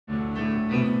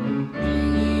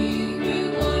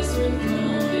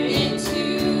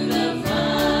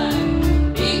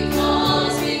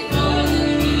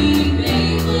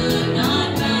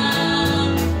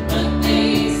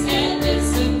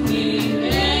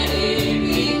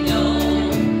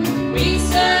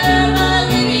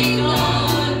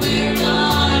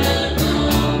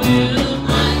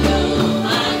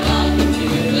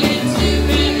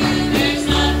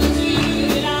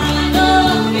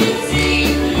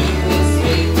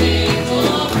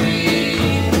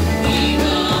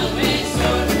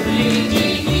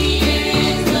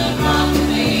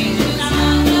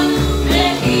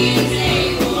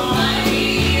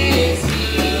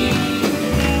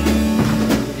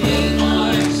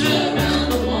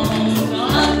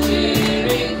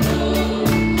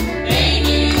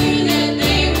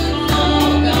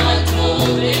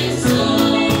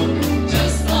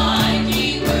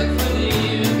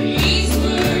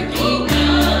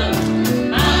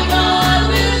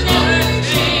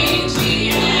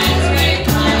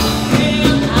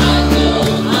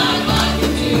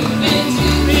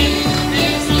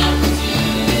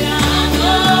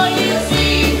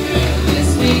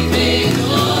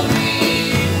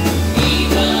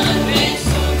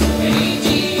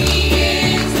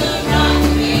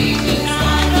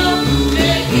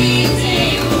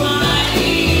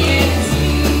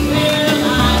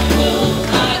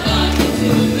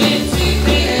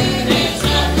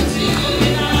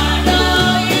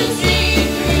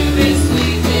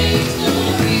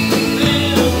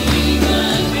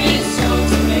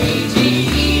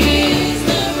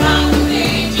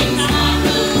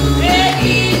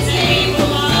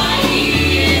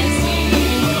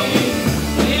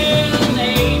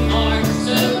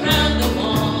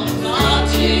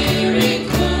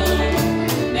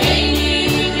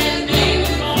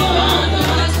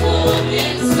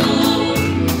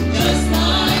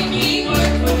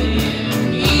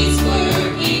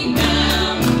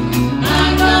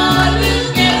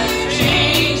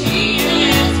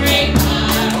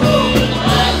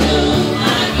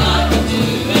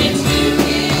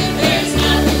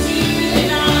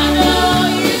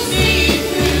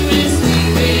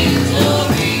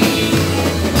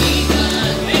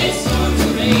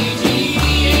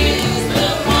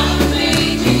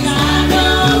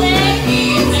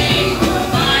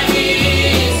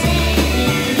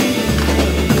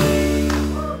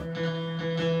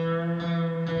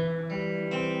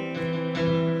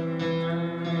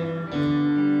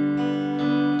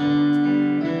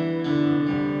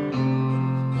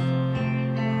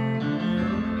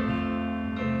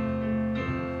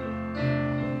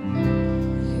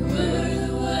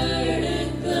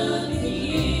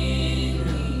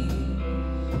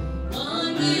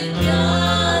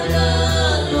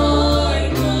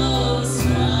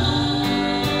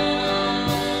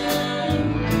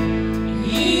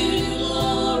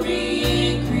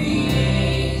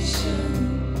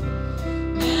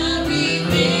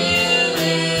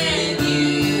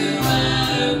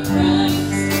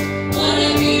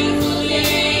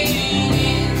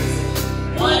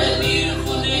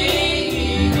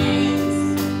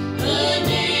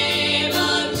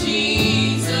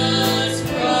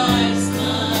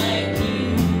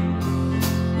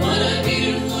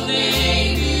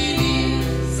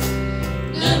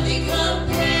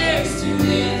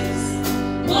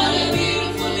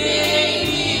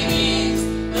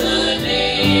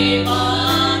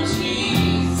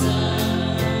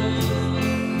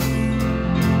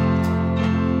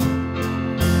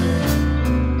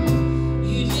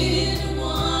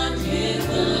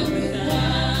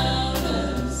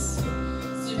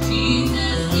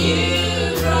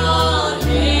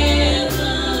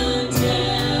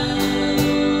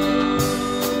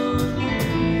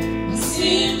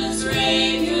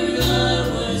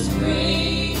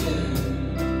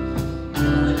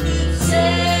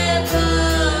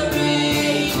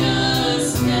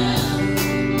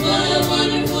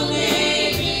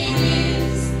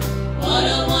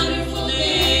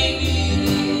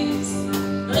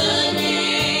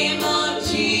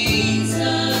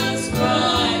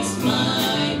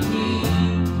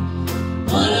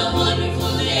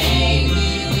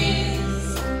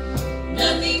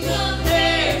Nothing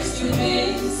compares to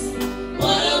this.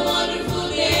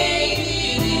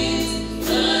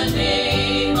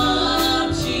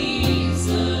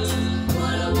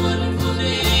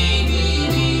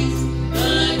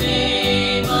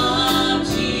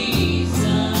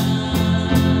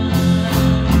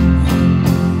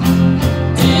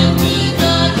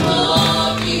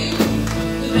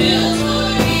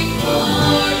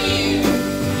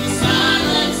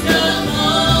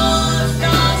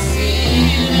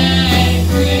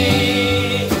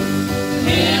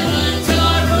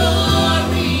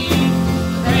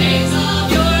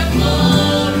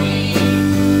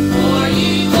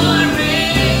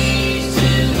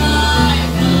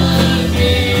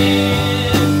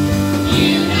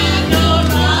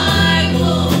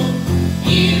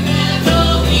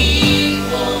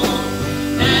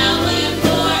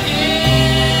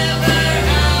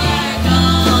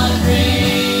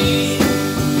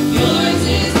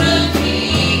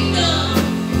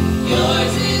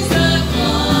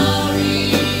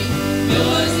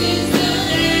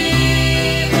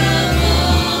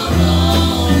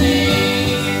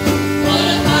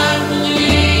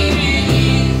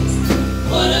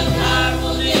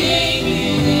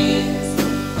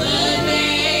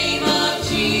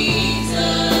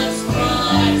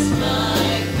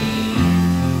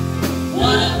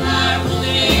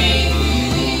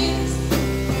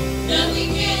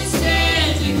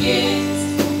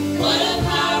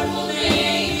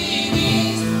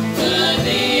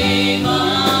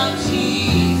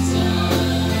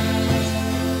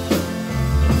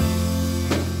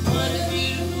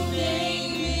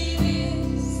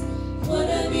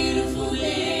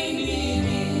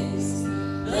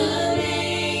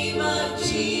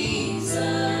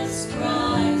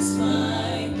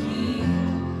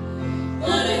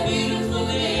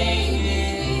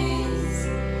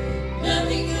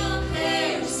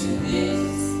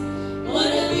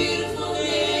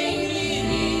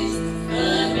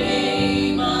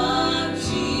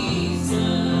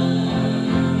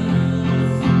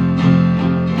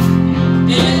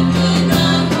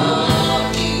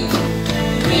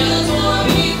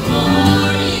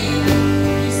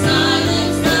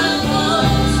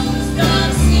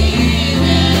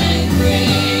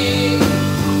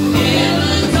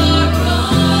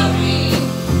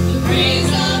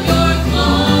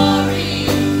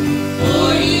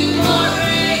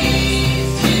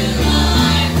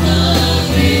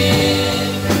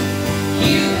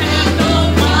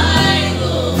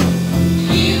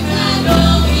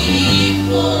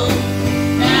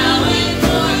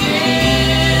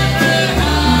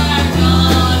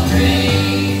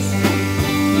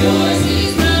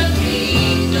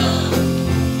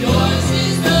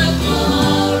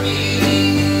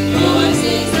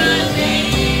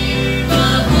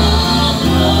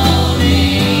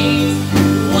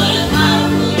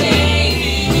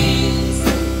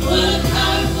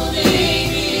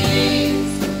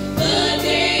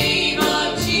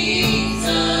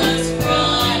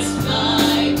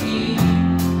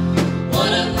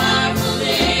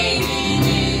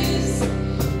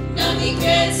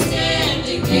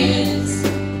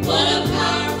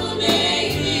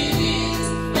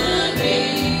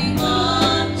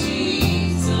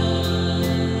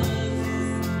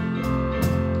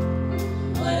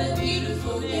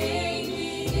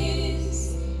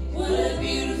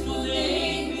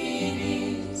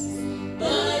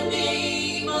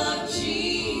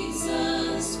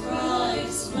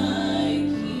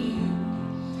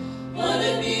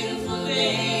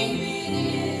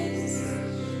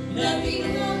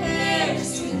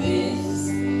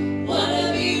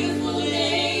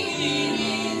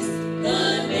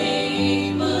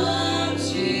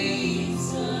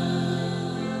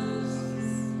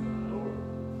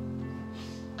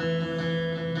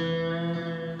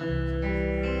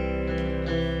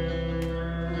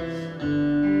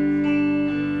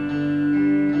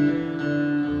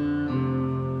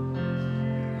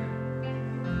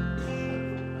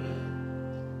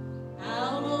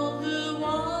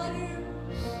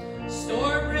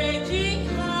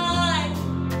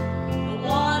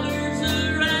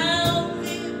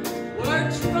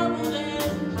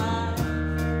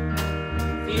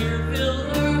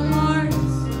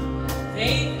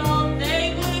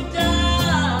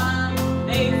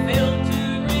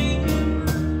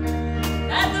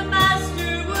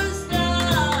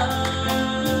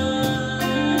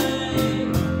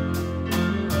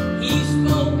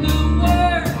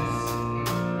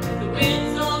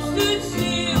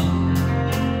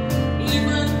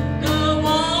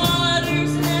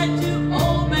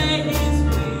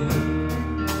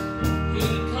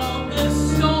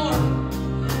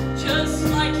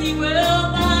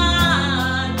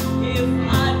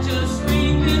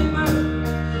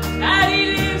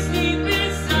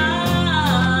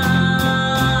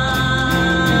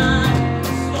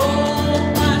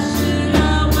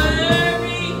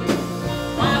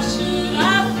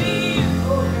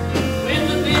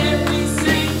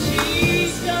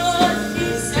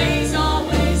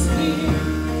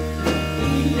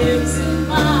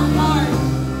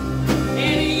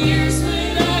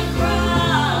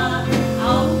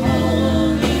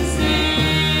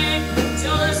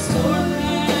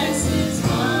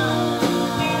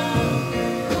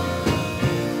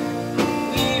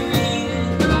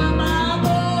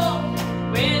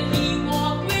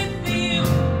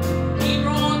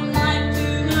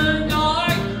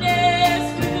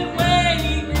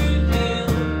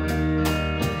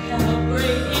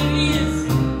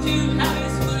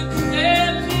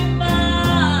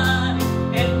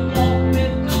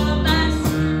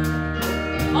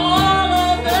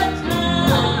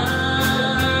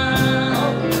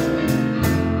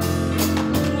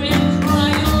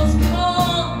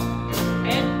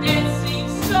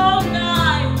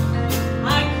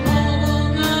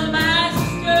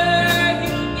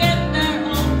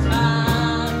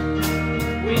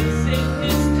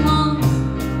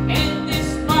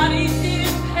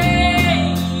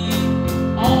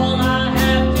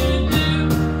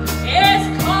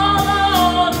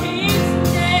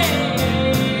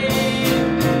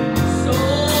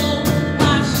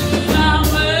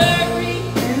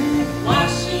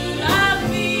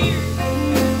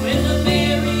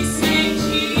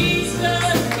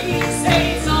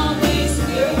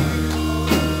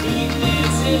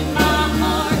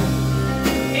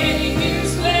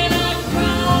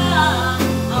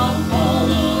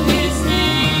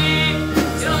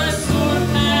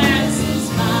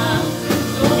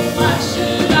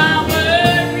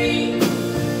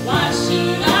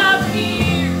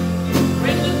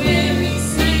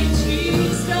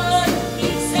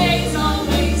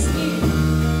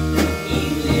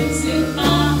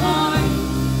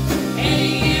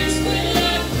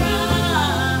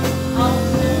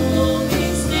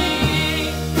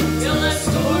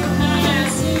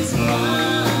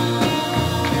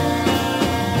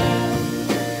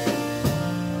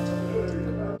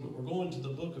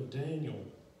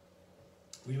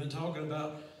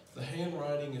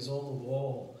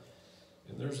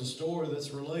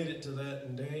 related to that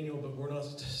in Daniel, but we're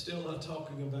still not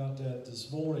talking about that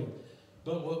this morning.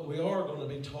 But what we are going to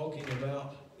be talking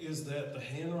about is that the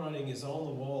handwriting is on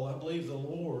the wall. I believe the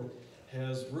Lord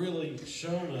has really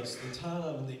shown us the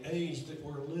time and the age that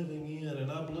we're living in.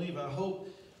 And I hope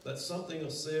that something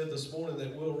was said this morning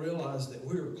that we'll realize that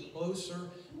we're closer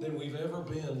than we've ever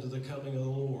been to the coming of the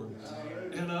Lord.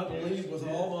 And I believe with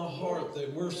all my heart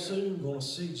that we're soon going to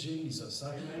see Jesus.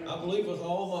 I believe with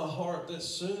all my heart that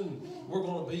soon we're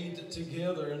going to be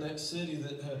together in that city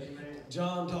that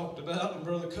John talked about and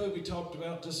Brother Kobe talked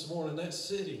about this morning, that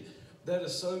city That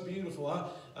is so beautiful. I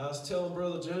was telling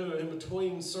Brother Joe in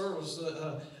between service,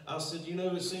 I said,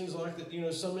 it seems like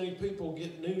that, so many people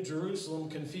get New Jerusalem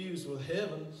confused with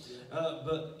heaven.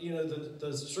 But,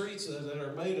 the streets that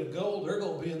are made of gold, they're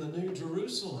going to be in the New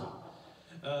Jerusalem.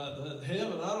 The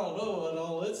heaven, I don't know what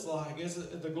all it's like.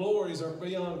 The glories are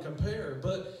beyond compare.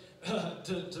 But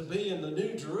to be in the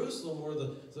New Jerusalem where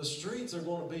the streets are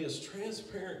going to be as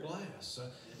transparent glass.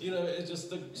 It's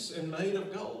just and made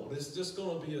of gold. It's just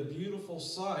going to be a beautiful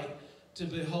sight to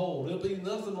behold. It'll be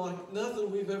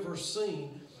nothing we've ever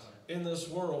seen in this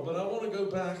world. But I want to go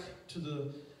back to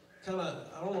the I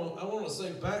want to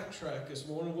say backtrack this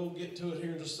morning. We'll get to it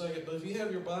here in just a second. But if you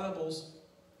have your Bibles,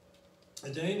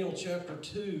 Daniel chapter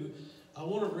 2, I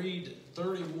want to read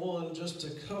 31 just to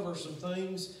cover some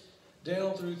things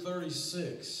down through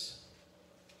 36.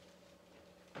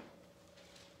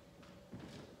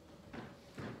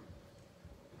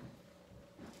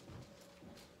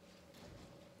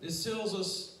 It tells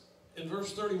us in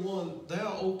verse 31,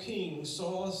 Thou, O king,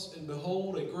 sawest, and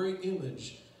behold, a great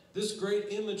image. This great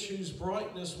image, whose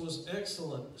brightness was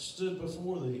excellent, stood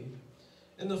before thee,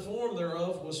 and the form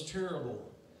thereof was terrible.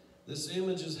 This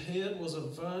image's head was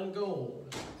of fine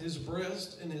gold, his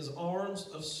breast and his arms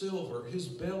of silver, his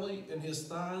belly and his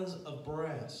thighs of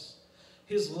brass,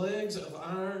 his legs of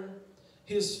iron,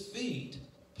 his feet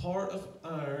part of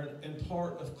iron and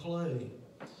part of clay.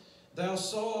 Thou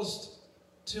sawest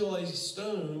till a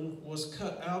stone was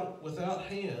cut out without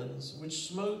hands, which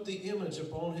smote the image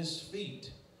upon his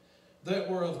feet, that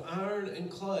were of iron and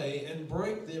clay, and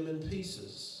brake them in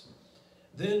pieces.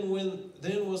 Then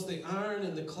was the iron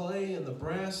and the clay and the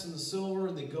brass and the silver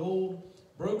and the gold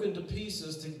broken to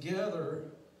pieces together,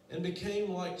 and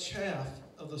became like chaff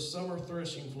of the summer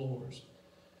threshing floors.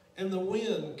 And the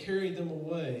wind carried them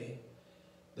away.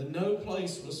 Then no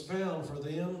place was found for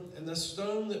them, and the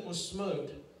stone that was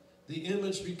smote, the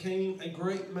image became a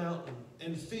great mountain,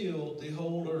 and filled the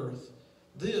whole earth.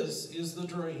 This is the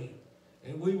dream,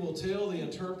 and we will tell the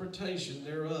interpretation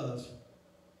thereof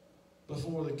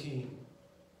before the king.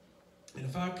 And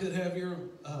if I could have your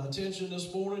attention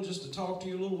this morning just to talk to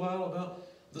you a little while about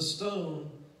the stone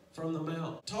from the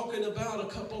mount. Talking about a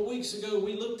couple of weeks ago,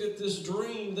 we looked at this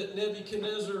dream that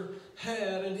Nebuchadnezzar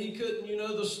had, and he couldn't,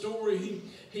 the story,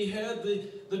 he had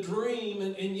the dream,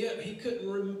 and yet he couldn't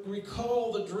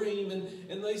recall the dream,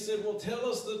 and they said, well, tell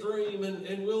us the dream,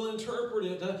 and we'll interpret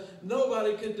it.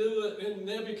 Nobody could do it, and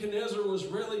Nebuchadnezzar was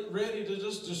really ready to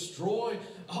just destroy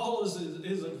all his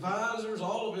advisors,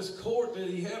 all of his court that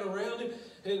he had around him,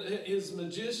 and his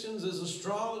magicians, his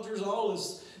astrologers, all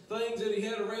his things that he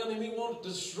had around him. He wanted to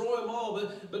destroy them all.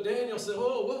 But Daniel said,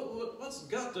 what's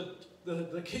got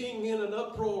the king in an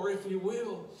uproar, if you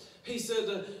will? He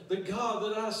said, the God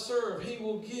that I serve, he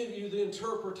will give you the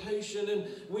interpretation. And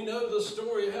we know the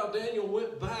story of how Daniel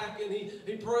went back and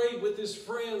he prayed with his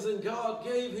friends, and God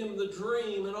gave him the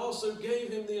dream and also gave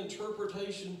him the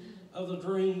interpretation of the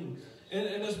dream.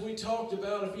 And as we talked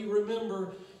about, if you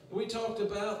remember, we talked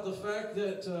about the fact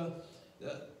that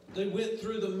they went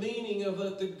through the meaning of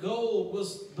that. The gold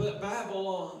was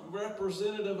Babylon,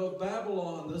 representative of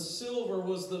Babylon. The silver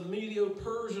was the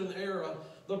Medo-Persian era.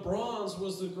 The bronze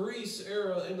was the Greece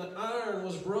era, and the iron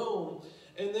was Rome.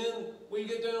 And then we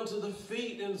get down to the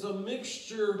feet, and it's a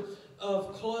mixture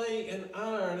of clay and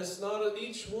iron. It's not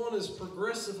each one is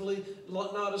progressively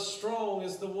not as strong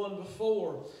as the one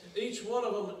before. Each one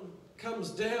of them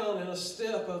comes down in a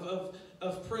step of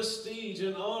prestige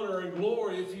and honor and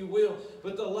glory, if you will.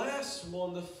 But the last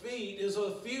one, the feet, is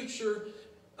a future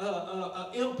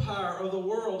empire of the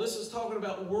world. This is talking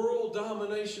about world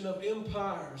domination of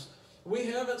empires. We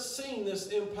haven't seen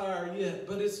this empire yet,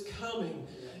 but it's coming.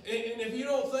 And if you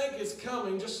don't think it's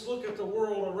coming, just look at the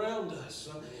world around us.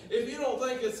 If you don't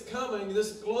think it's coming,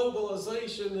 this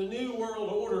globalization, the new world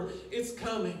order, it's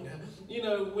coming.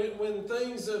 When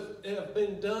things have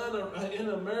been done in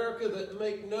America that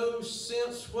make no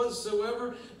sense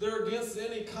whatsoever, they're against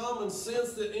any common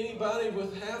sense that anybody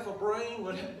with half a brain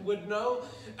would know.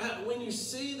 When you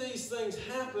see these things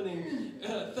happening,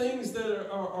 things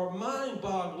that are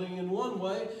mind-boggling in one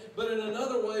way, but in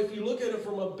another way, if you look at it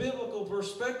from a biblical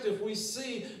perspective, we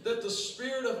see that the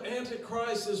spirit of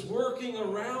Antichrist is working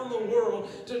around the world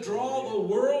to draw the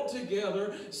world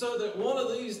together so that one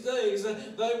of these days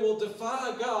they will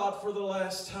defy God for the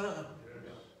last time.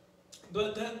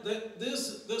 But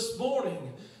this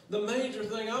morning, the major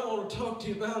thing I want to talk to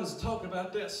you about is talk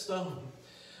about that stone.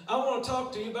 I want to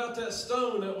talk to you about that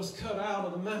stone that was cut out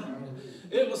of the mountain.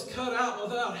 It was cut out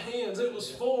without hands. It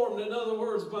was formed, in other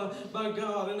words, by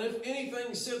God. And if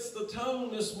anything sets the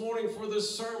tone this morning for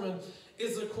this sermon,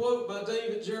 is a quote by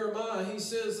David Jeremiah. He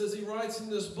says, as he writes in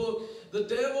this book, the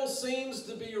devil seems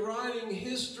to be writing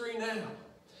history now,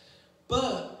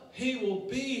 but he will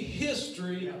be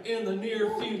history in the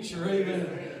near future.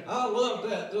 Amen. I love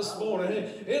that this morning.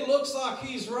 It looks like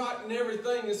he's writing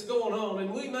everything that's going on,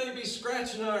 and we may be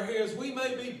scratching our heads. We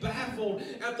may be baffled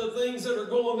at the things that are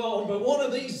going on, but one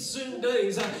of these soon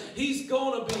days, he's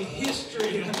going to be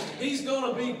history. He's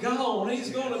going to be gone. He's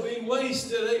going to be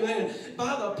wasted, amen,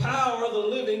 by the power of the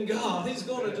living God. He's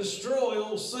going to destroy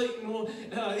old Satan.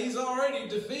 He's already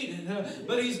defeated,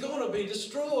 but he's going to be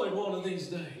destroyed one of these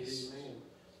days.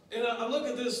 And I look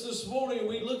at this morning,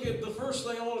 we look at the first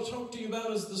thing I want to talk to you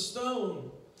about is the stone.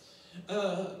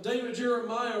 David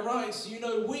Jeremiah writes, you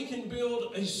know, we can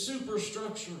build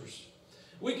superstructures.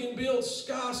 We can build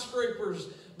skyscrapers,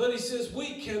 but he says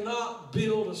we cannot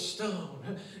build a stone.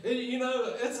 And, you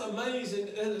know, it's amazing.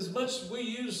 As much as we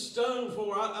use stone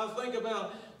for, I think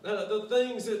about the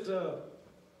things that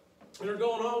are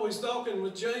going on. We was talking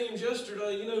with James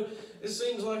yesterday, you know, it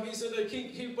seems like he said they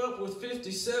keep up with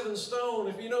 57 stone.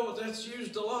 If you know what, that's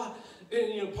used a lot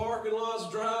in, you know, parking lots,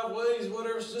 driveways,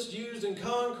 whatever. It's just used in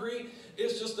concrete.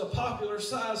 It's just a popular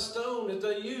size stone that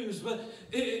they use, but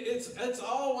it's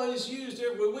always used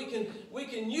everywhere. We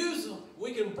can use them.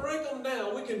 We can break them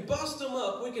down. We can bust them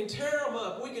up. We can tear them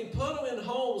up. We can put them in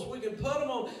homes. We can put them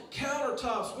on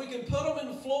countertops. We can put them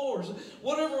in floors.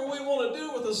 Whatever we want to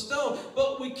do with a stone,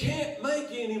 but we can't make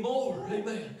any more.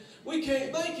 Amen. We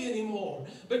can't make any more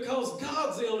because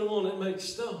God's the only one that makes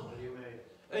stone.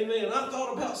 Amen. I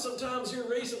thought about sometimes here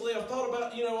recently, I've thought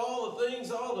about, you know, all the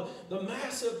things, all the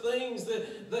massive things that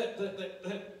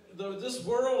this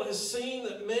world has seen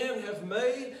that men have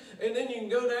made. And then you can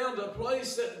go down to a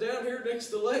place down here next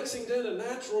to Lexington, a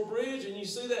natural bridge, and you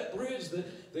see that bridge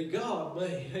that God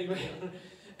made. Amen.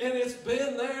 And it's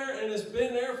been there, and it's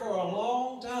been there for a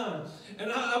long time. And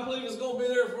I believe it's going to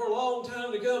be there for a long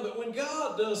time to come. But when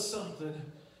God does something,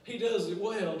 He does it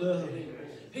well, doesn't He?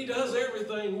 He does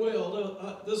everything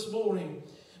well this morning.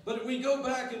 But if we go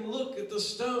back and look at the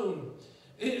stone,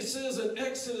 it says in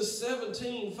Exodus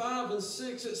 17, 5 and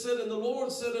 6, it said, and the Lord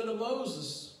said unto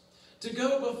Moses, to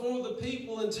go before the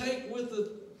people and take with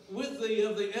thee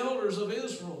of the elders of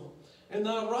Israel, and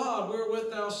thy rod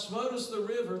wherewith thou smotest the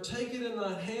river, take it in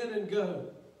thy hand and go.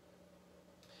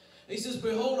 He says,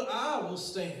 behold, I will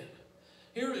stand.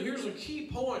 Here's a key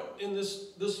point in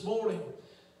this morning.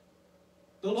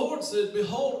 The Lord said,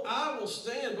 behold, I will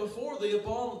stand before thee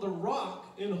upon the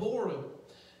rock in Horeb,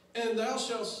 and thou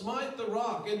shalt smite the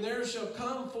rock, and there shall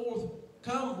come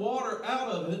water out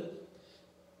of it,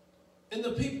 and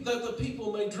that the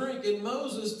people may drink. And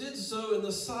Moses did so in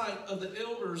the sight of the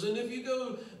elders. And if you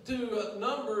go to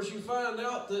Numbers, you find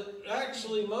out that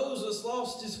actually Moses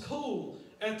lost his cool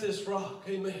at this rock.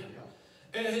 Amen.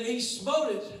 And he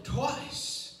smote it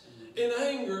twice in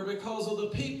anger because of the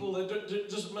people that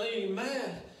just made him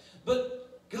mad.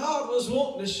 But God was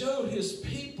wanting to show His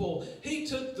people. He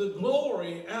took the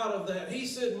glory out of that. He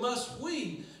said, must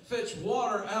we fetch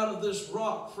water out of this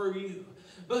rock for you?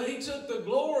 But He took the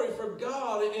glory from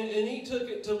God, and He took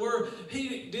it to where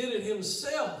He did it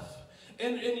Himself.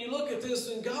 And you look at this,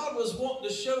 and God was wanting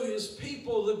to show His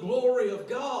people the glory of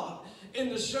God, and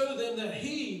to show them that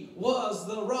He was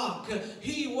the rock.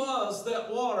 He was that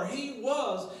water. He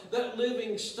was that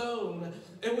living stone.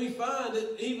 And we find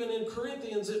that even in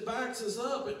Corinthians, it backs us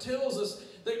up. It tells us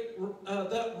that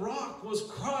that rock was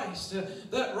Christ.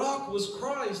 That rock was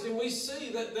Christ. And we see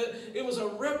that it was a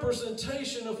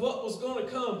representation of what was going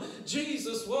to come.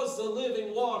 Jesus was the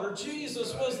living water.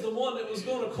 Jesus was the one that was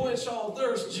going to quench all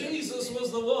thirst. Jesus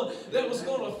was the one that was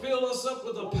going to fill us up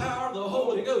with the power of the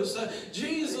Holy Ghost.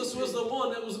 Jesus was the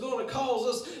one that was going to cause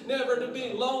us never to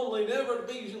be lonely, never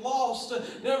to be lost,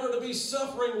 never to be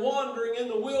suffering, wandering in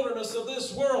the wilderness of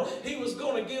this world. He was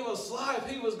going to give us life.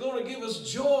 He was going to give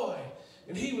us joy.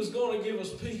 And He was going to give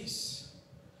us peace.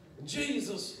 And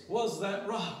Jesus was that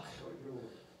rock.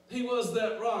 He was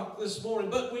that rock this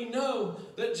morning. But we know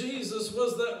that Jesus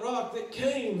was that rock that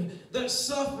came, that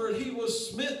suffered. He was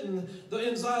smitten.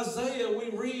 In Isaiah,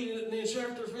 we read in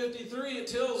chapter 53, it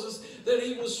tells us that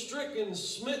He was stricken,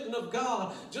 smitten of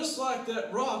God. Just like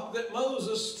that rock that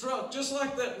Moses struck, just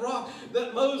like that rock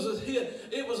that Moses hit.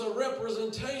 It was a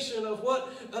representation of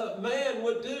what man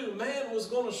would do. Man was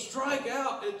going to strike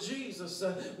out at Jesus.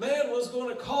 Man was going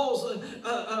to cause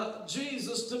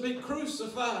Jesus to be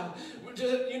crucified.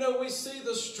 You we see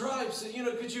the stripes.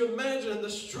 Could you imagine the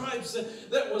stripes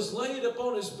that was laid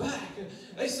upon his back?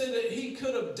 They said that he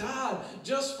could have died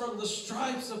just from the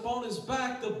stripes upon his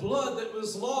back, the blood that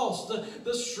was lost,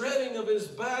 the shredding of his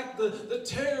back, the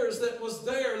tears that was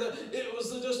there. It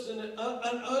was just an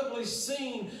ugly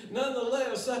scene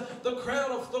nonetheless. The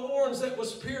crown of thorns that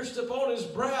was pierced upon his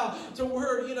brow, to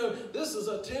where, this is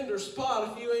a tender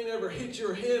spot if you ain't ever hit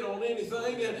your head on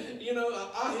anything. And,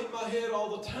 I hit my head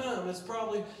all the time. It's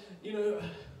probably, I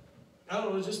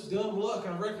don't know, just dumb luck,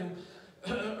 I reckon,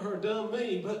 or dumb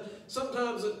me. But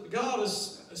sometimes God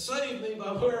has saved me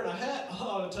by wearing a hat a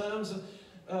lot of times.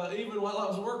 Even while I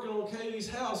was working on Katie's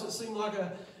house, it seemed like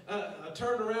I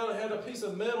turned around and had a piece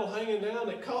of metal hanging down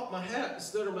that caught my hat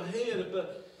instead of my head.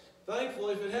 But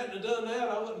thankfully, if it hadn't have done that,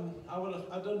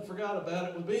 I done forgot about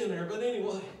it with being there. But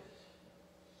anyway,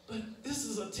 but this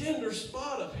is a tender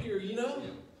spot up here,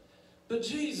 But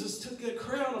Jesus took that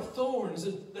crown of thorns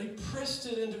and they pressed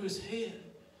it into his head.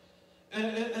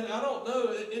 And I don't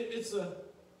know, it's a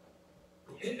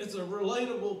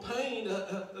relatable pain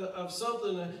of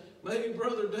something that maybe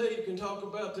Brother Dave can talk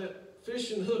about, that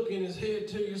fishing hook in his head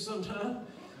to you sometime.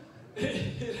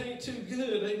 It ain't too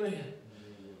good, amen.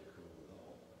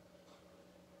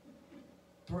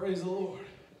 Praise the Lord.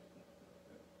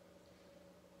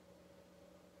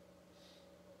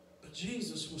 But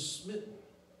Jesus was smitten.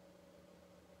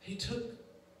 He took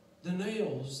the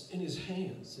nails in his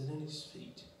hands and in his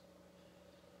feet.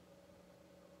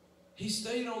 He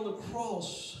stayed on the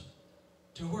cross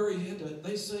to where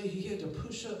they say he had to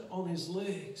push up on his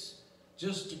legs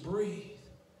just to breathe.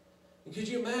 And could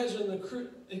you imagine the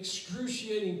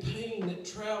excruciating pain that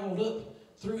traveled up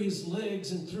through his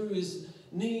legs and through his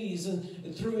knees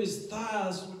and through his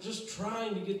thighs, just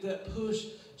trying to get that push,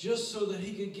 just so that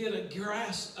he could get a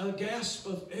gasp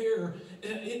of air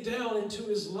down into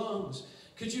his lungs.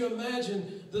 Could you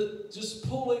imagine just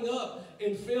pulling up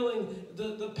and feeling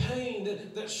the pain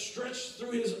that stretched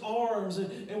through his arms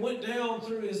and went down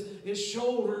through his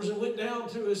shoulders and went down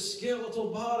through his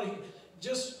skeletal body,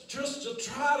 just to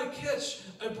try to catch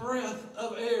a breath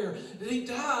of air. He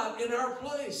died in our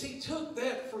place. He took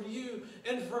that for you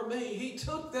and for me. He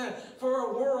took that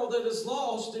for a world that is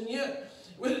lost, and yet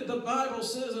the Bible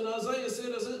says, and Isaiah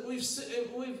said,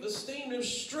 we've esteemed him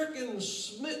stricken,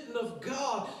 smitten of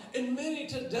God. And many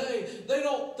today, they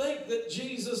don't think that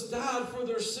Jesus died for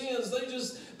their sins.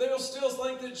 They'll still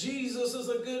think that Jesus is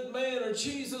a good man, or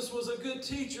Jesus was a good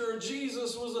teacher, or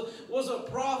Jesus was a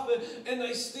prophet. And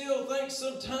they still think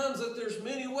sometimes that there's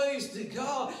many ways to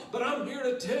God. But I'm here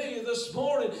to tell you this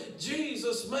morning,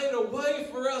 Jesus made a way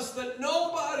for us that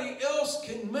nobody else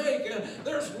can make.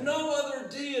 There's no other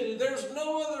deity. There's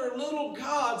no other little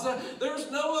gods.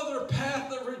 There's no other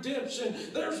path of redemption.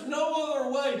 There's no other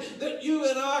way that you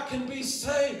and I can be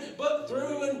saved but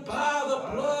through and by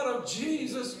the blood of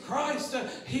Jesus Christ.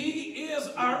 He is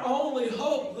our only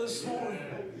hope this morning.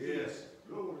 Yes.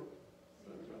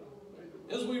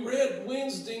 As we read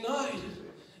Wednesday night,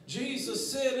 Jesus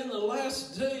said in the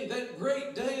last day, that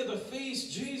great day of the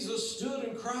feast, Jesus stood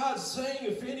and cried, saying,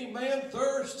 if any man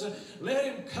thirst, let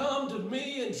him come to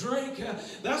me and drink.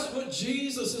 That's what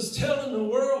Jesus is telling the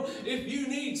world. If you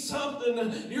need something,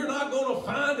 you're not going to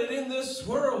find it in this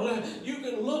world. You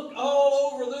can look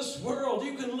all over this world.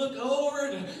 You can look over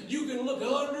it. You can look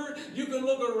under it. You can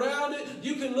look around it.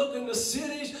 You can look in the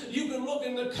cities. You can look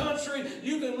in the country.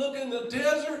 You can look in the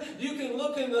desert. You can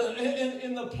look in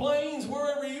the plains,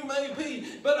 wherever you may be.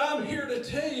 But I'm here to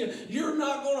tell you, you're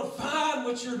not going to find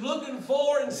what you're looking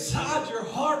for inside your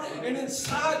heart and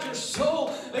inside your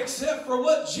soul except for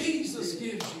what Jesus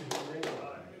gives you.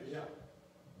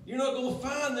 You're not going to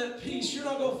find that peace. You're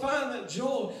not going to find that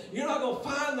joy. You're not going to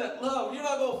find that love. You're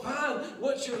not going to find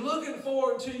what you're looking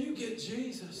for until you get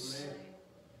Jesus.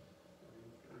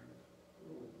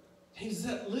 He's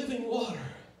that living water.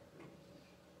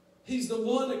 He's the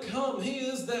one to come. He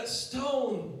is that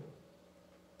stone.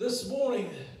 This morning,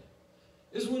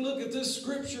 as we look at this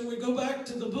scripture, we go back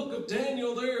to the book of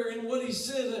Daniel there, and what he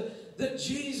said, that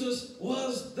Jesus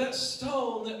was that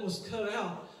stone that was cut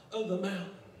out of the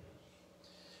mountain.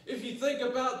 If you think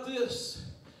about this,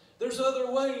 there's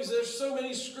other ways. There's so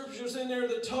many scriptures in there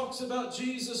that talks about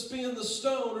Jesus being the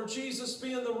stone, or Jesus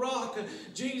being the rock.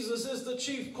 Jesus is the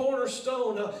chief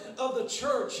cornerstone of the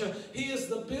church. He is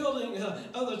the building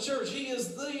of the church. He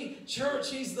is the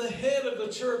church. He's the head of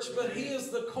the church, but he is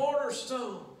the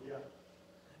cornerstone.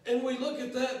 And we look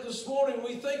at that this morning.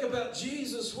 We think about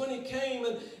Jesus when he came.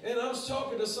 And I was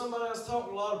talking to somebody. I was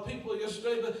talking to a lot of people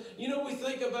yesterday. But, we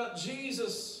think about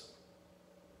Jesus.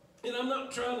 And I'm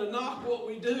not trying to knock what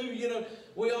we do.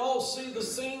 We all see the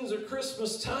scenes of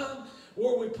Christmas time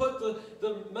where we put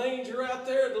the manger out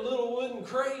there, the little wooden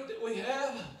crate that we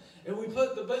have, and we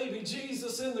put the baby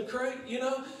Jesus in the crate, you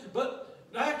know. But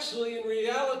actually, in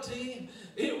reality,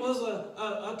 it was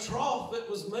a trough that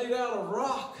was made out of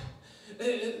rock.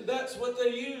 That's what they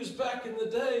used back in the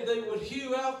day. They would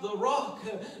hew out the rock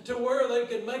to where they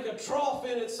could make a trough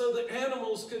in it so the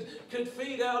animals could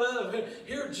feed out of it.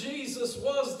 Here Jesus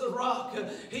was the rock.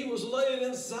 He was laid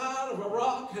inside of a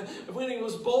rock when he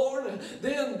was born.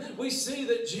 Then we see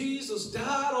that Jesus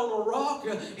died on a rock.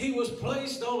 He was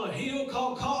placed on a hill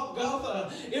called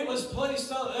Golgotha. It was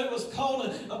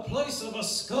called a place of a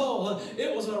skull.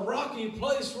 It was a rocky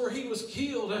place where he was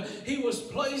killed. He was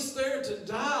placed there to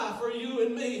die for you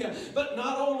and me. But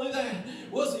not only that,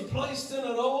 was he placed in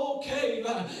an old cave.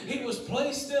 He was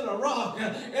placed in a rock,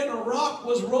 and a rock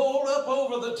was rolled up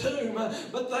over the tomb.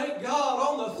 But thank God,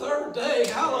 on the third day,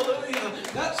 hallelujah,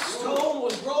 that stone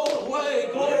was rolled away.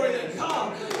 Glory to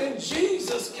God. And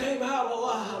Jesus came out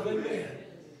alive. Amen.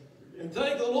 And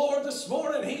thank the Lord this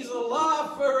morning, he's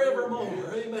alive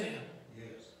forevermore. Amen.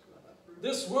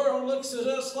 This world looks at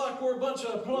us like we're a bunch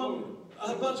of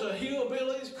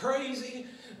hillbillies, crazy,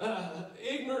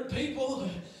 ignorant people.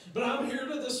 But I'm here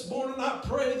this morning. I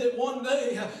pray that one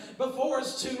day, before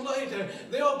it's too late,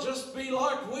 they'll just be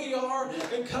like we are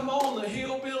and come on the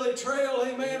hillbilly trail,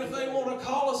 amen, if they want to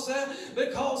call us that,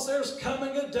 because there's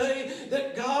coming a day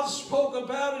that God spoke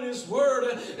about in His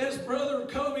Word. As Brother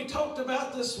Kobe talked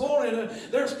about this morning,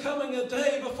 there's coming a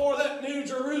day before that New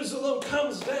Jerusalem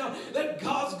comes down that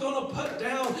God's going to put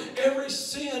down every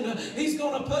sin. He's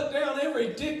going to put down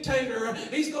every dictator.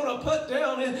 He's going to put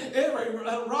down every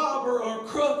robber or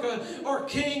crook or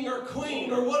king or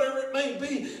queen or whatever it may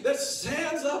be that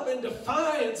stands up in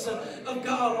defiance of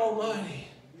God Almighty.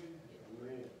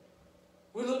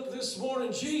 We look this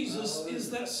morning, Jesus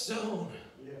is that stone.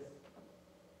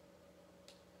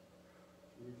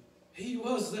 He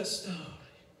was that stone.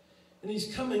 And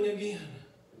He's coming again.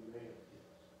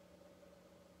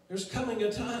 There's coming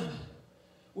a time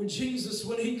when Jesus,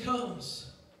 when He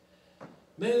comes,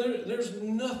 man, there's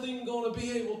nothing going to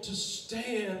be able to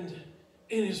stand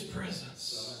in His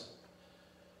presence.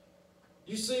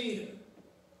 You see,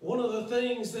 one of the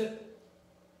things that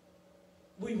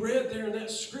we read there in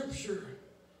that scripture,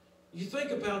 you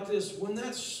think about this, when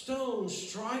that stone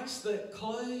strikes that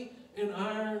clay and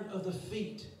iron of the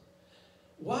feet,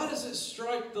 why does it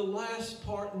strike the last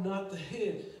part and not the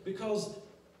head? Because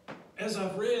as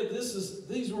I've read,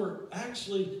 these were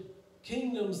actually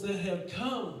kingdoms that had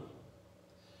come,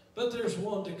 but there's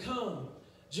one to come.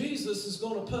 Jesus is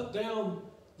going to put down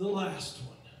the last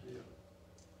one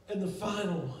and the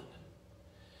final one.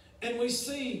 And we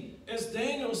see, as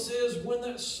Daniel says, when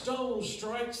that stone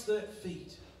strikes that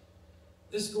feet,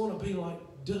 it's going to be like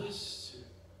dust.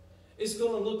 It's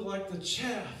going to look like the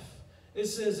chaff. It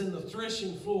says in the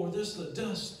threshing floor, this is the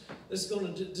dust that's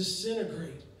going to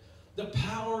disintegrate. The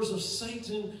powers of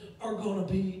Satan are going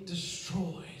to be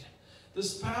destroyed.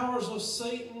 The powers of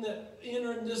Satan that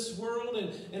entered this world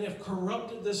and have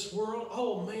corrupted this world.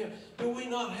 Oh man, do we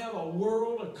not have a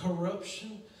world of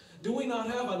corruption? Do we not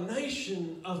have a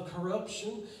nation of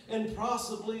corruption and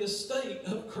possibly a state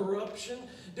of corruption?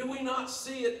 Do we not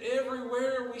see it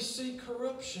everywhere we see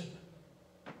corruption?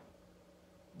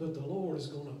 But the Lord is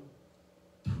going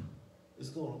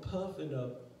to puff in a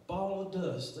ball of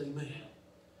dust, amen.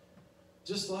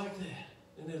 Just like that,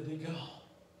 and it'll be gone.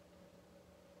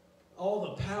 All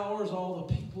the powers, all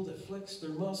the people that flex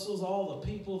their muscles, all the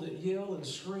people that yell and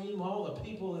scream, all the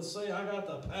people that say, I got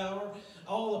the power,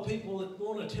 all the people that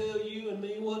want to tell you and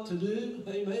me what to do,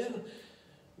 amen.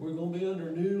 We're going to be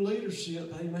under new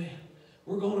leadership, amen.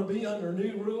 We're going to be under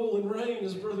new rule and reign,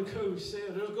 as Brother Cody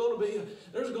said. There's going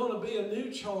to be a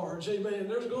new charge, amen.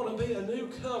 There's going to be a new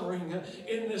covering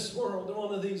in this world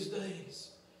one of these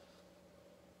days.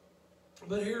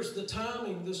 But here's the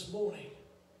timing this morning.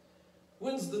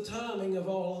 When's the timing of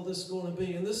all of this going to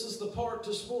be? And this is the part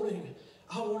this morning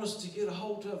I want us to get a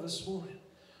hold of this morning.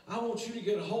 I want you to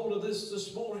get a hold of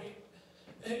this morning.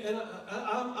 And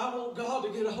I want God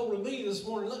to get a hold of me this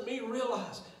morning. Let me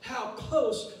realize how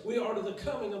close we are to the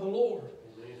coming of the Lord.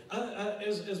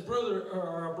 As brother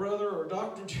or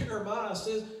Dr. Jeremiah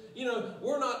says, you know,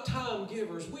 we're not time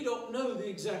givers. We don't know the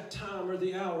exact time or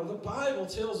the hour. The Bible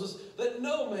tells us that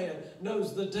no man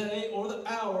knows the day or the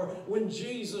hour when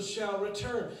Jesus shall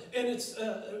return. And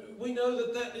we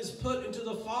know that is put into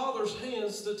the Father's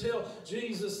hands to tell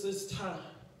Jesus this time.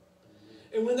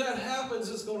 And when that happens,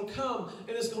 it's going to come,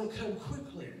 and it's going to come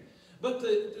quickly. But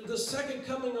the second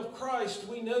coming of Christ,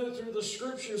 we know through the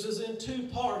Scriptures, is in two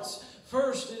parts.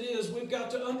 First, we've got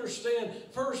to understand,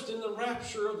 first in the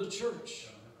rapture of the church.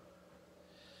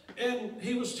 And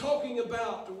he was talking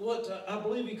about what I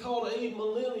believe he called a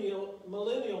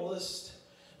millennialist.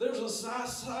 There's a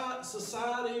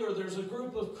society, or there's a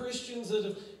group of Christians that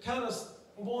have kind of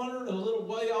wandered a little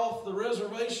way off the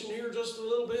reservation here just a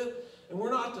little bit. And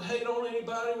we're not to hate on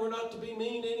anybody, we're not to be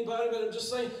mean to anybody, but I'm just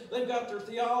saying they've got their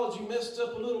theology messed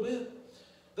up a little bit.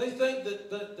 They think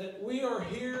that we are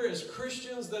here as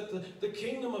Christians, that the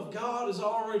kingdom of God is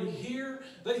already here.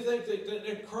 They think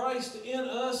that Christ in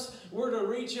us, we're to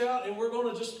reach out and we're going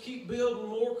to just keep building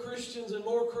more Christians and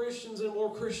more Christians and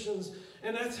more Christians.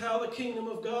 And that's how the kingdom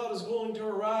of God is going to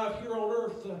arrive here on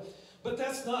earth. But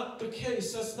that's not the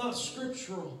case. That's not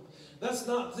scriptural. That's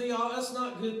not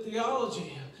good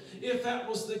theology. If that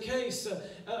was the case,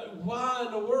 why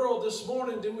in the world this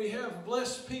morning do we have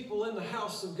blessed people in the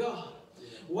house of God?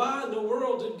 Why in the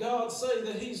world did God say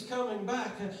that He's coming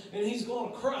back and He's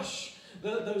going to crush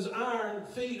those iron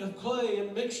feet of clay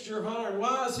and mixture of iron?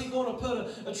 Why is He going to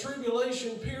put a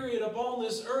tribulation period upon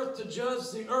this earth to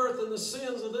judge the earth and the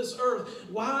sins of this earth?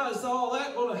 Why is all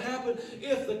that going to happen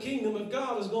if the kingdom of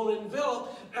God is going to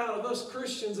envelop out of us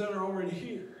Christians that are already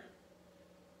here?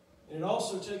 And it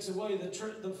also takes away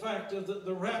the fact of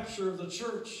the rapture of the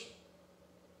church.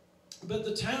 But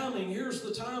the timing, here's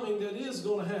the timing that is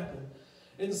going to happen.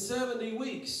 In 70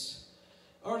 weeks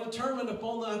are determined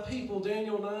upon thy people,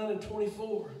 Daniel 9 and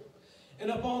 24.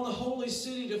 And upon the holy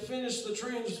city to finish the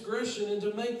transgression, and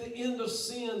to make the end of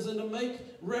sins, and to make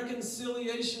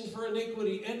reconciliation for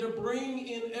iniquity, and to bring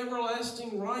in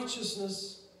everlasting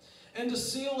righteousness, and to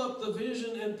seal up the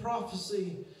vision and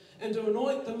prophecy, and to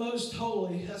anoint the most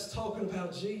holy. That's talking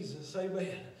about Jesus,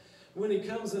 amen. When He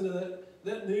comes into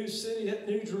that new city, that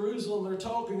new Jerusalem they're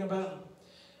talking about.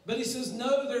 But he says,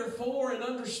 know therefore and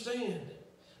understand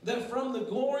that from the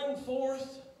going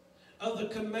forth of the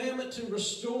commandment to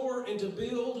restore and to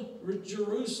build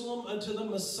Jerusalem unto the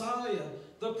Messiah,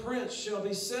 the Prince, shall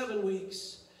be 7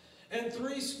 weeks, and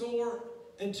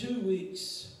 62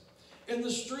 weeks. And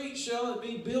the street shall it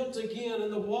be built again,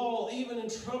 and the wall even in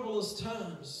troublous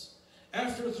times.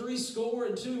 After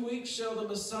 62 weeks shall the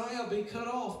Messiah be cut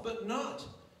off, but not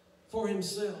for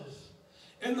himself.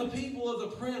 And the people of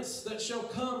the prince that shall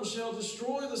come shall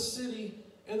destroy the city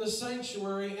and the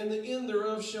sanctuary, and the end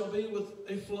thereof shall be with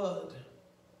a flood.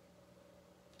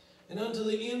 And unto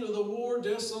the end of the war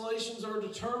desolations are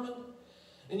determined.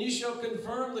 And ye shall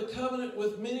confirm the covenant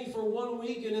with many for 1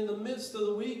 week, and in the midst of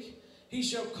the week he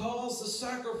shall cause the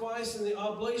sacrifice and the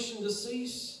oblation to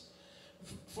cease.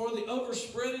 For the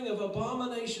overspreading of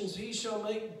abominations he shall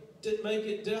make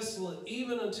it desolate,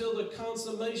 even until the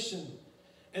consummation.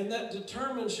 And that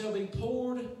determined shall be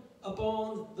poured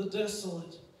upon the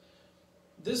desolate.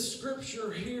 This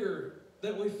scripture here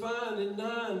that we find in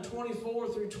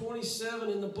 9:24 through 27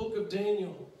 in the book of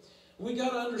Daniel, we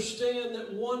got to understand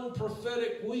that one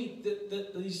prophetic week,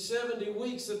 that these 70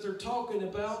 weeks that they're talking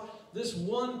about, this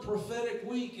one prophetic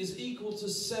week is equal to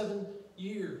 7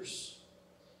 years.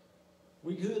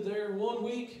 We good there? 1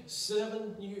 week,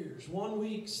 7 years. 1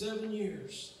 week, 7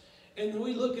 years. And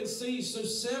we look and see, so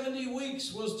 70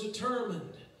 weeks was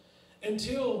determined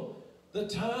until the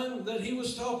time that he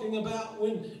was talking about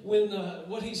when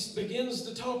what he begins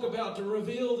to talk about to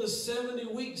reveal the 70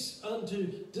 weeks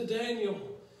to Daniel.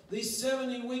 These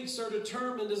 70 weeks are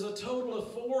determined as a total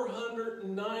of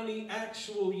 490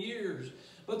 actual years.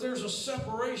 But there's a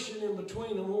separation in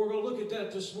between them. We're going to look at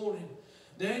that this morning.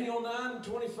 Daniel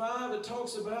 9:25, it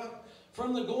talks about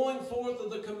from the going forth of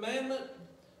the commandment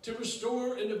to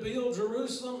restore and to build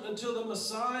Jerusalem until the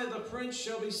Messiah, the Prince,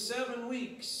 shall be 7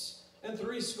 weeks and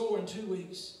 62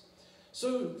 weeks.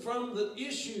 So from the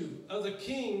issue of the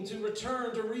king to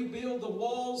return to rebuild the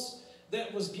walls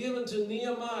that was given to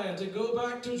Nehemiah, to go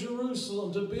back to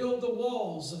Jerusalem, to build the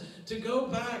walls, to go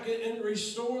back and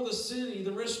restore the city,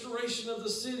 the restoration of the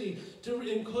city, to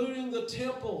including the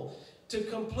temple, to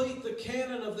complete the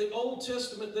canon of the Old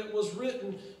Testament that was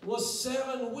written, was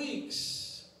 7 weeks.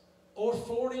 Or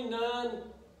 49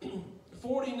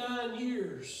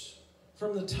 years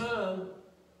from the time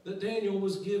that Daniel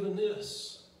was given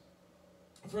this.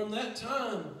 From that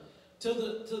time to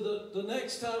the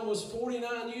next time was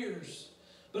 49 years.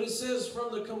 But it says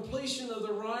from the completion of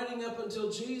the writing up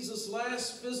until Jesus'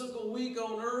 last physical week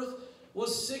on earth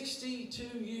was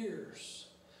 62 years.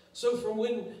 So from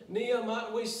when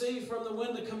Nehemiah, we see from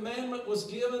when the commandment was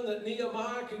given that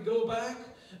Nehemiah could go back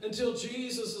until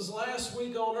Jesus' last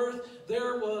week on earth,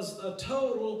 there was a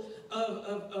total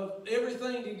of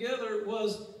everything together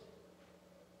was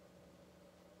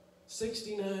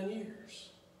 69 years.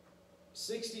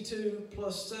 62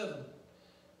 plus 7.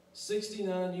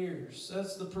 69 years.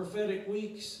 That's the prophetic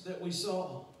weeks that we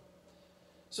saw.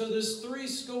 So this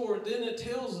 60, then it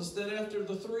tells us that after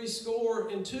the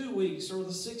 62 weeks, or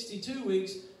the 62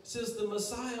 weeks, it says the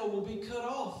Messiah will be cut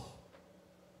off,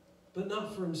 but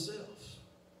not for himself.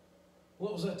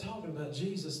 What was that talking about?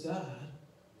 Jesus died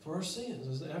for our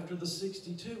sins after the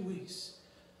 62 weeks.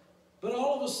 But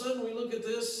all of a sudden we look at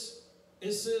this,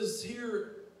 it says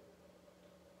here,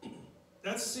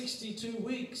 that's 62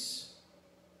 weeks.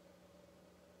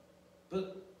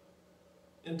 But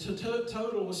in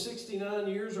total was 69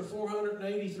 years, or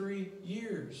 483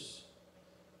 years.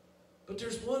 But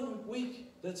there's 1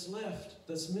 week that's left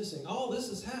that's missing. All this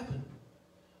has happened.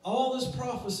 All this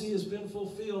prophecy has been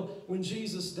fulfilled when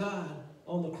Jesus died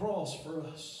on the cross for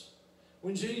us.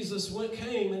 When Jesus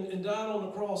came and died on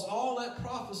the cross, all that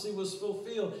prophecy was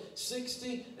fulfilled.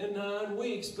 69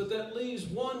 weeks, but that leaves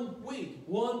 1 week,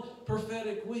 one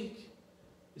prophetic week,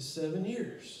 is 7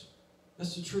 years.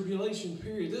 That's the tribulation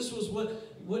period. This was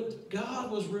what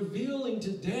God was revealing to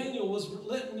Daniel, was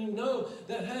letting him know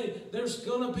that, hey, there's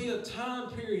going to be a time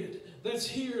period that's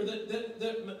here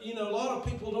that a lot of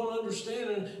people don't understand,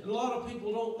 and a lot of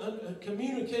people don't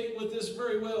communicate with this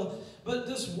very well. But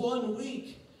this 1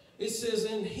 week, it says,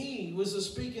 and he was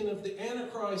speaking of the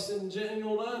Antichrist in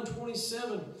Daniel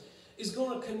 9:27, is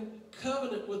going to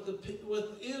covenant with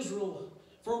Israel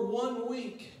for 1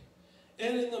 week.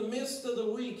 And in the midst of the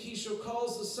week, he shall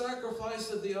cause the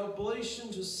sacrifice of the oblation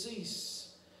to cease.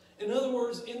 In other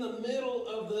words, in the middle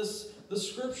of this, the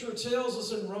scripture tells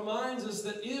us and reminds us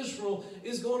that Israel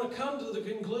is going to come to the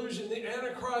conclusion the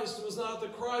Antichrist was not the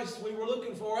Christ we were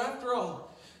looking for after all.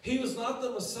 He was not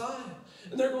the Messiah.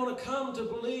 And they're going to come to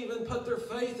believe and put their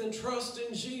faith and trust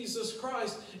in Jesus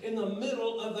Christ in the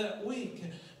middle of that week.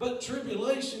 But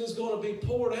tribulation is going to be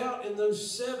poured out in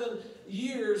those 7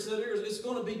 years. It's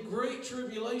going to be great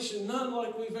tribulation, none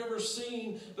like we've ever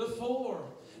seen before.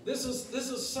 This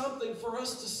is something for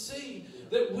us to see,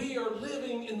 that we are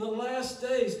living in the last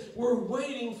days. We're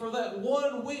waiting for that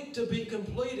 1 week to be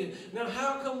completed. Now,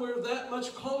 how come we're that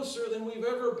much closer than we've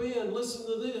ever been? Listen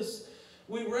to this.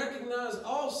 We recognize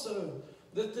also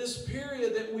that this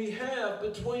period that we have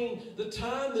between the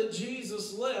time that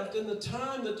Jesus left and the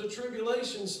time that the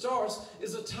tribulation starts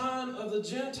is a time of the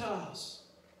Gentiles.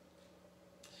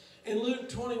 In Luke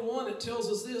 21, it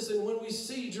tells us this, and when we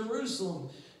see Jerusalem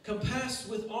compassed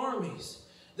with armies,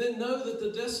 then know that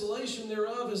the desolation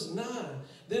thereof is nigh.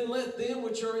 Then let them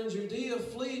which are in Judea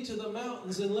flee to the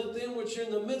mountains, and let them which are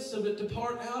in the midst of it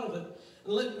depart out of it.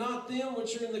 And let not them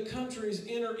which are in the countries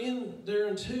enter in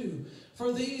thereunto.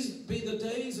 For these be the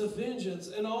days of vengeance,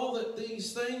 and all that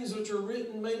these things which are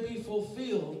written may be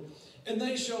fulfilled. And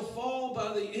they shall fall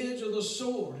by the edge of the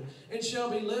sword, and shall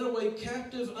be led away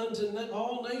captive unto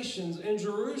all nations, and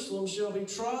Jerusalem shall be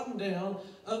trodden down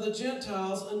of the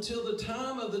Gentiles until the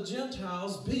time of the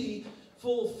Gentiles be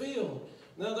fulfilled.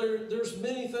 Now, there's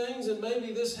many things, and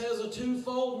maybe this has a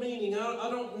twofold meaning. I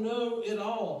don't know it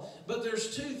all. But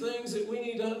there's 2 things that we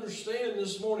need to understand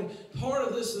this morning. Part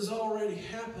of this has already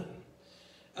happened.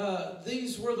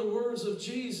 These were the words of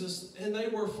Jesus, and they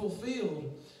were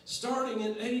fulfilled. Starting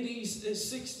in AD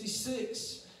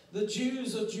 66, the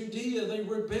Jews of Judea, they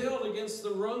rebelled against the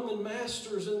Roman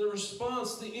masters. In the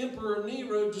response, the Emperor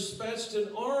Nero dispatched an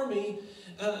army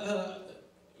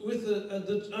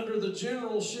under the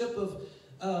generalship of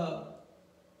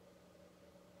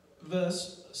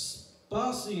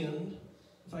Vespasian,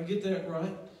 if I get that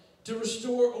right, to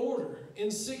restore order.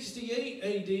 In 68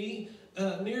 AD,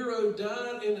 Nero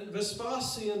died and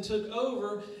Vespasian took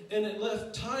over, and it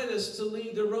left Titus to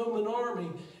lead the Roman army.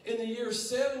 In the year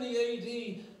 70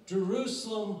 AD,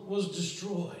 Jerusalem was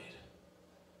destroyed.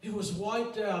 It was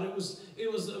wiped out. It was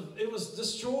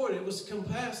destroyed. It was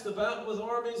compassed about with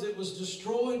armies. It was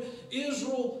destroyed.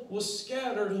 Israel was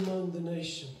scattered among the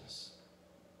nations.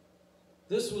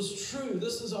 This was true.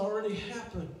 This has already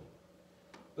happened.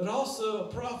 But also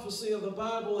a prophecy of the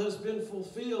Bible has been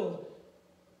fulfilled,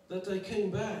 that they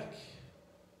came back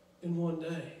in one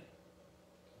day.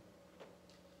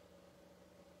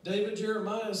 David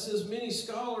Jeremiah says, many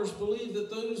scholars believe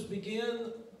that those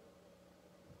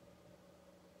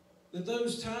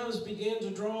times began to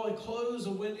draw a close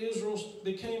of when Israel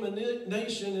became a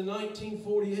nation in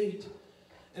 1948.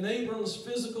 And Abram's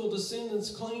physical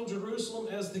descendants claimed Jerusalem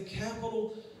as the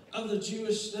capital of the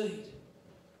Jewish state.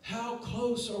 How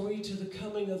close are we to the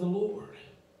coming of the Lord?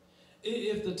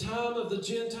 If the time of the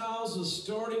Gentiles is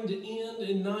starting to end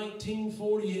in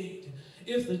 1948,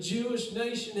 if the Jewish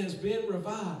nation has been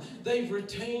revived, they've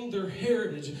retained their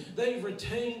heritage, they've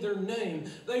retained their name,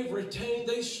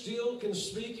 they still can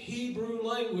speak Hebrew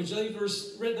language, they've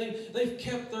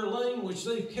kept their language,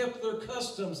 they've kept their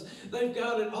customs, they've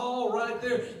got it all right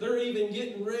there. They're even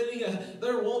getting ready,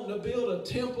 they're wanting to build a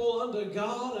temple unto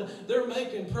God, they're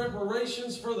making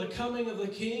preparations for the coming of the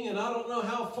King, and I don't know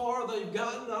how far they've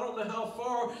gotten, I don't know how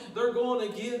far they're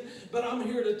going to get, but I'm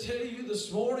here to tell you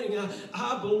this morning,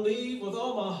 I believe with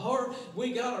all my heart,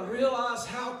 we got to realize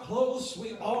how close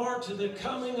we are to the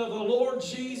coming of the Lord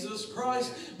Jesus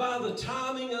Christ by the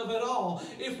timing of it all.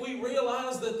 If we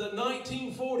realize that the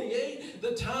 1948,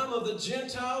 the time of the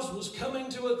Gentiles was coming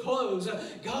to a close,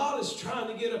 God is trying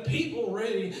to get a people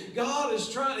ready. God is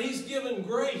trying, He's given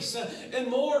grace and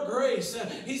more grace.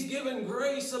 He's given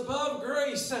grace above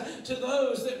grace to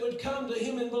those that would come to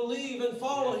Him and believe and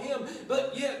follow Him.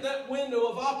 But yet that window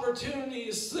of opportunity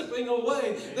is slipping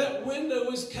away. That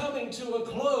window is coming to a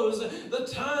close. The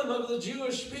time of the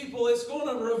Jewish people, it's going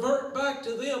to revert back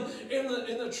to them in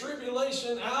the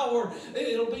tribulation hour.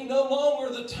 It'll be no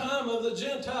longer the time of the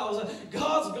Gentiles.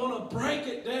 God's going to break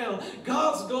it down.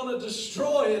 God's going to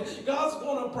destroy it. God's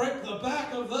going to break the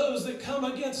back of those that come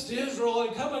against Israel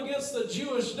and come against the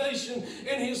Jewish nation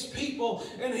and His people,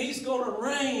 and He's going to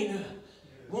reign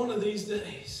one of these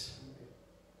days.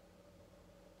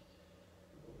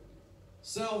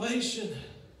 Salvation.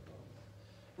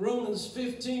 Romans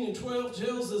 15:12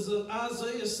 tells us that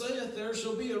Isaiah saith, there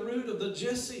shall be a root of the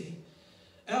Jesse,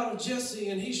 out of Jesse,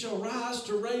 and he shall rise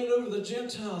to reign over the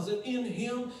Gentiles, and in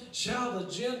him shall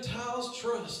the Gentiles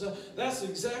trust. That's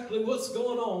exactly what's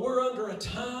going on. We're under a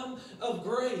time of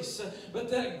grace,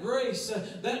 but that grace,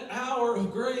 that hour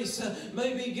of grace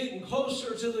may be getting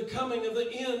closer to the coming of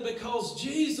the end because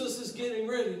Jesus is getting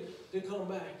ready to come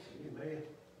back. Amen.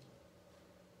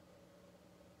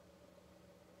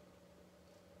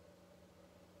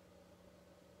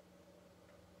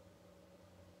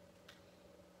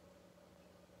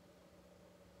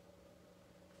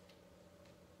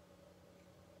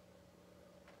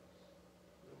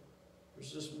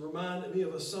 It's just reminded me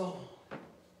of a song.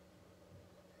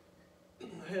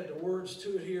 I had the words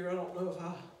to it here. I don't know if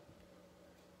I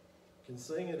can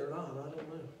sing it or not. I don't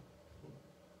know.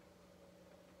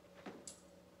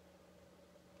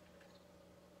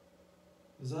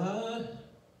 As I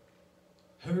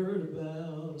heard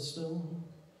about a stone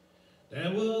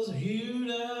that was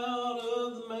hewed out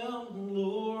of the mountain,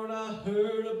 Lord, I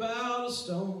heard about a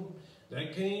stone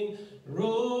that came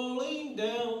rolling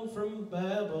down from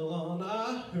Babylon.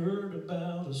 I heard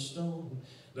about a stone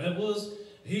that was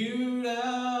hewed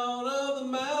out of the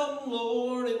mountain,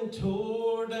 Lord, and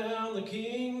tore down the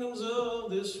kingdoms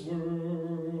of this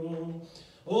world.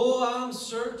 Oh, I'm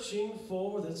searching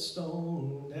for that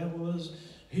stone that was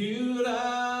hewed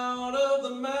out of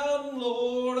the mountain,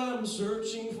 Lord. I'm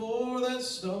searching for that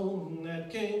stone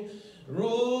that came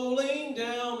rolling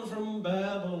down from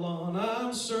Babylon.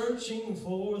 I'm searching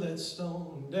for that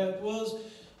stone that was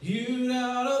hewed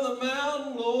out of the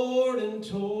mountain, Lord, and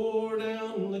tore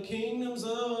down the kingdoms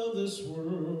of this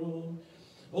world.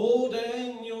 Oh,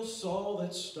 Daniel saw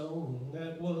that stone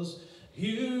that was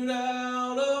hewed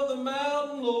out of the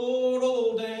mountain, Lord.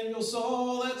 Oh, Daniel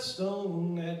saw that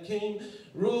stone that came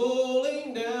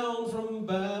rolling down from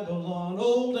Babylon.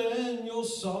 Oh, Daniel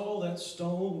saw that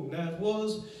stone that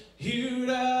was hewed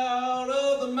out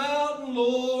of the mountain,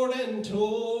 Lord, and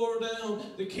tore down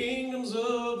the kingdoms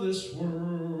of this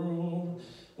world.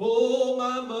 Oh,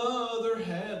 my mother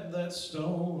had that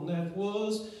stone that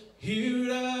was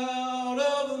hewed out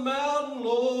of the mountain,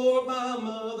 Lord. My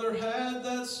mother had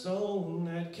that stone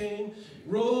that came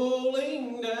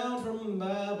rolling down from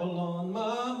Babylon.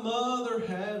 My mother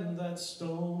had that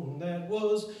stone that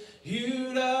was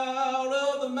hewed out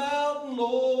of the mountain,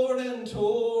 Lord, and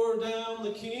tore down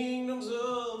the kingdoms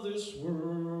of this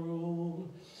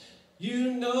world.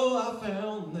 You know I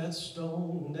found that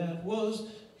stone that was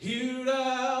hewed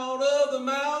out of the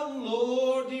mountain,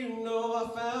 Lord. You know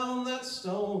I found that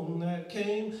stone that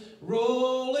came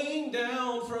rolling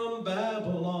down from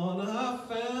Babylon. I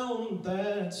found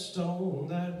that stone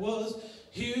that was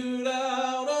hewed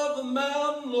out of the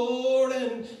mountain, Lord,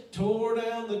 and tore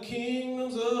down the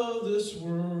kingdoms of this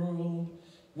world.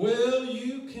 Well,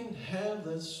 you can have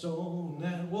that stone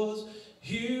that was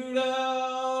hewed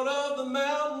out of the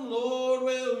mountain, Lord.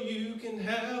 Well, you can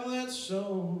have that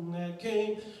stone that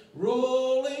came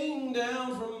rolling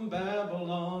down from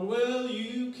Babylon. Well,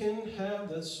 you can have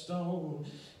that stone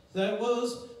that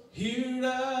was hewed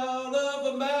out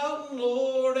of a mountain,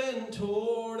 Lord, and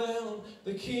tore down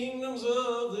the kingdoms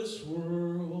of this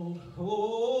world.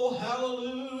 Oh,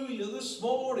 hallelujah. this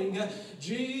morning,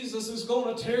 Jesus is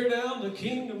going to tear down the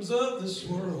kingdoms of this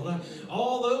world.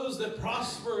 All those that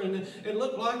prosper and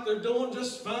look like they're doing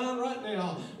just fine right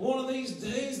now, one of these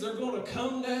days they're going to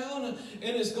come down,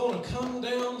 and it's going to come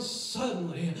down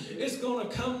suddenly. It's going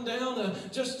to come down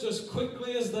just as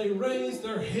quickly as they raise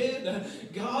their head.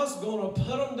 God's going to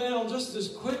put them down just as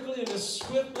quickly and as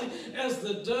swiftly as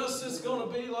the dust. It's going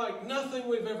to be like nothing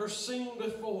we've ever seen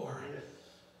before.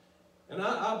 And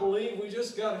I believe we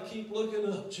just got to keep looking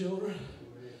up, children.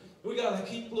 We got to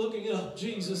keep looking up.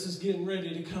 Jesus is getting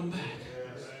ready to come back.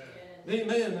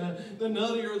 Amen. The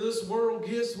nuttier this world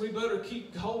gets, we better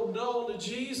keep holding on to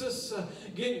Jesus,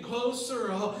 getting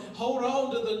closer. Hold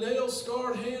on to the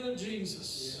nail-scarred hand of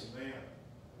Jesus.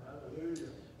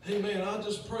 Amen. I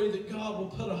just pray that God will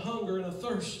put a hunger and a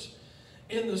thirst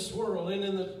in this world and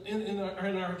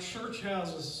in our church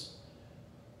houses.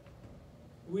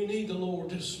 We need the Lord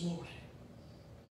this morning.